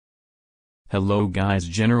Hello guys,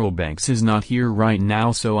 General Banks is not here right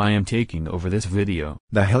now, so I am taking over this video.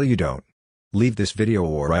 The hell you don't. Leave this video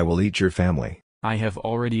or I will eat your family. I have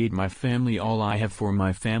already ate my family. All I have for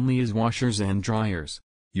my family is washers and dryers.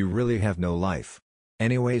 You really have no life.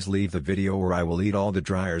 Anyways, leave the video or I will eat all the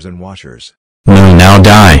dryers and washers. No, now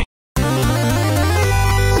die.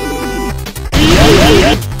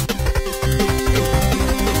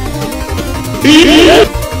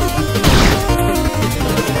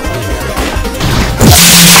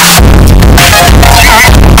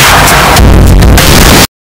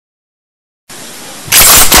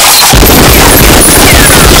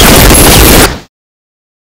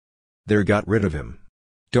 There, got rid of him.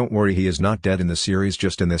 Don't worry, he is not dead in the series,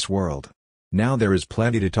 just in this world. Now there is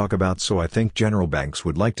plenty to talk about, so I think General Banks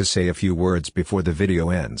would like to say a few words before the video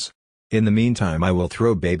ends. In the meantime, I will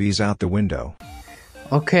throw babies out the window.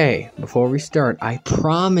 Okay, before we start, I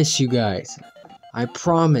promise you guys, I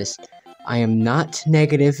promise, I am not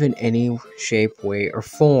negative in any shape, way, or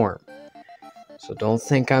form. So don't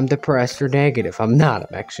think I'm depressed or negative. I'm not.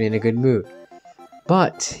 I'm actually in a good mood.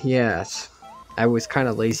 But, yes, I was kind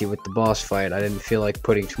of lazy with the boss fight. I didn't feel like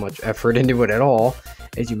putting too much effort into it at all.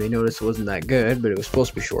 As you may notice, it wasn't that good, but it was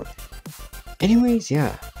supposed to be short. Anyways,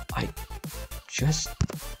 yeah, I just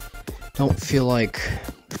don't feel like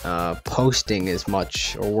posting as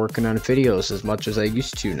much or working on videos as much as I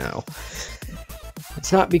used to now.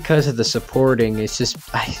 It's not because of the supporting, it's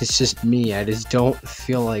just me. I just don't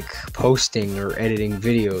feel like posting or editing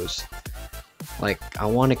videos. Like, I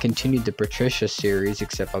want to continue the Patricia series,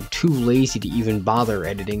 except I'm too lazy to even bother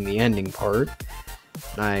editing the ending part.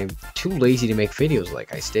 And I'm too lazy to make videos.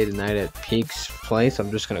 Like, I stayed the night at Peak's place, I'm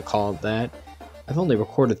just going to call it that. I've only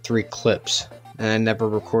recorded 3 clips, and I never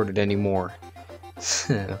recorded any more.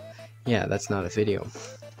 Yeah, that's not a video.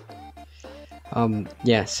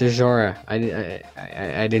 Yeah, Cesara,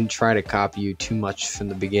 I didn't try to copy you too much from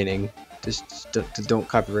the beginning. Just don't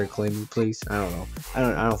copyright claim me, please. I don't know. I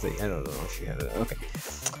don't know if you had it. Okay.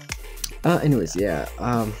 Anyways, yeah.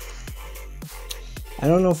 I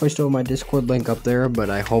don't know if I still have my Discord link up there,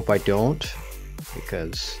 but I hope I don't,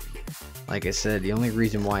 because, like I said, the only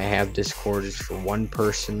reason why I have Discord is for one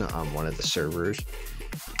person on one of the servers,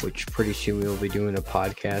 which pretty soon we will be doing a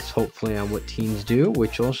podcast, hopefully on what teens do.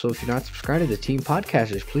 Which also, if you're not subscribed to the Teen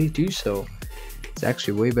Podcasters, please do so. It's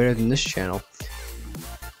actually way better than this channel.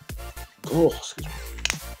 Oh, excuse me.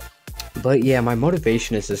 But yeah, my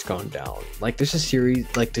motivation has just gone down. Like, there's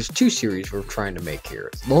there's 2 series we're trying to make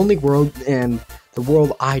here. Lonely World and The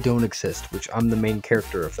World I Don't Exist, which I'm the main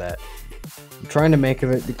character of that. I'm trying to make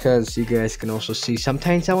of it because you guys can also see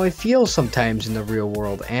sometimes how I feel sometimes in the real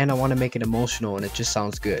world, and I want to make it emotional, and it just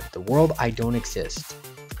sounds good. The World I Don't Exist.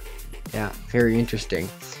 Yeah, very interesting.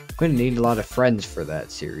 I'm going to need a lot of friends for that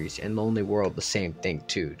series, and Lonely World the same thing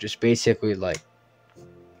too. Just basically like,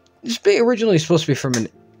 originally supposed to be from an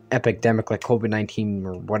epidemic like COVID-19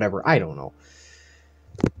 or whatever, I don't know.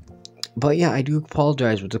 But yeah, I do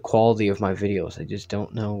apologize with the quality of my videos. I just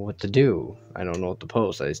don't know what to do. I don't know what to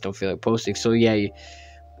post. I just don't feel like posting. So yeah,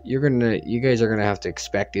 you guys are gonna have to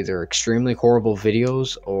expect either extremely horrible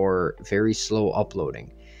videos or very slow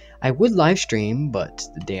uploading. I would live stream, but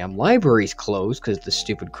the damn library's closed because of the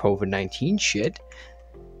stupid COVID-19 shit.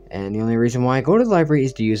 And the only reason why I go to the library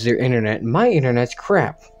is to use their internet, and my internet's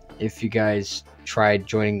crap. If you guys tried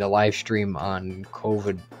joining the live stream on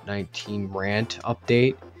COVID-19 rant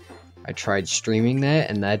update, I tried streaming that,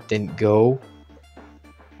 and that didn't go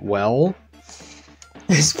well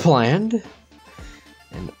as planned.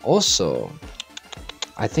 And also,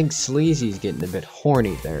 I think Sleazy's getting a bit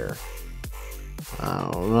horny there. I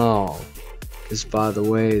don't know, just by the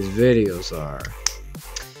way his videos are.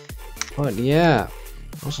 But yeah,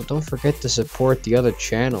 also don't forget to support the other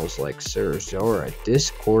channels like Sir Zora,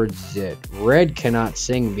 Discord Zit. Red cannot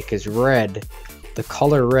sing because red, the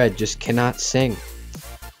color red, just cannot sing.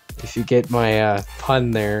 If you get my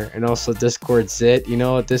pun there. And also Discord Zit. You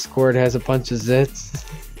know, Discord has a bunch of zits.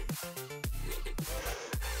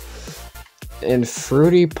 And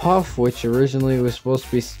Fruity Puff, which originally was supposed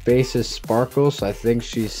to be Space's Sparkle, so I think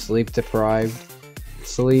she's sleep deprived.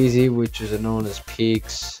 Sleazy, which is known as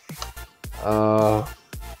Peaks.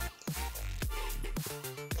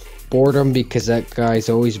 Boredom, because that guy's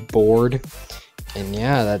always bored. And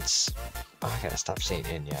yeah, that's... I gotta stop saying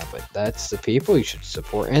in, yeah, but that's the people you should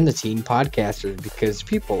support, and the teen podcasters, because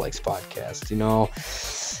people likes podcasts, you know.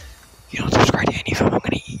 If you don't subscribe to any of them, I'm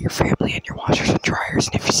gonna eat your family and your washers and dryers,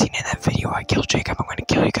 and if you've seen in that video I killed Jacob, I'm gonna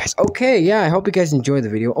kill you guys. Okay, yeah, I hope you guys enjoyed the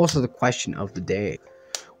video. Also, the question of the day.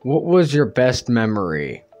 What was your best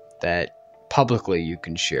memory that publicly you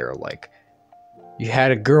can share? Like, you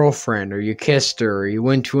had a girlfriend, or you kissed her, or you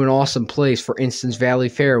went to an awesome place, for instance, Valley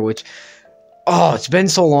Fair, which, oh, it's been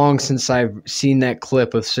so long since I've seen that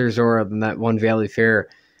clip of Sir Zora in that one Valley Fair.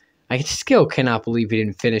 I still cannot believe he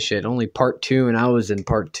didn't finish it. Only part 2, and I was in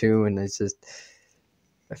part 2, and it's just,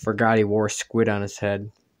 I forgot he wore a squid on his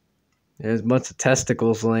head. There's a bunch of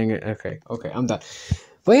testicles laying it. Okay, I'm done.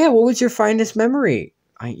 But yeah, what was your finest memory?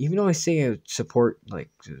 Even though I say I support,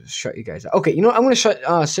 like, shut you guys out. Okay, you know what? I'm going to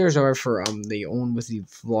shut Sarah's over for the Owen with the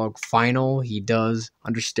vlog final. He does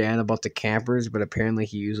understand about the campers, but apparently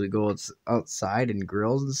he usually goes outside and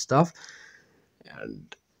grills and stuff,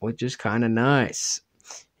 and which is kind of nice.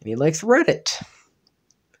 And he likes Reddit.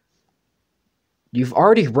 You've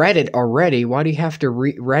already read it already. Why do you have to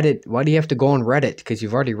read it? Why do you have to go on Reddit? Because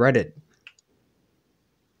you've already read it.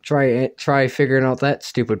 Try figuring out that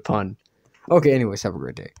stupid pun. Okay, anyways, have a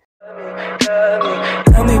great day.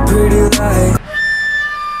 Tell me pretty lies.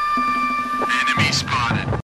 Enemy spotted.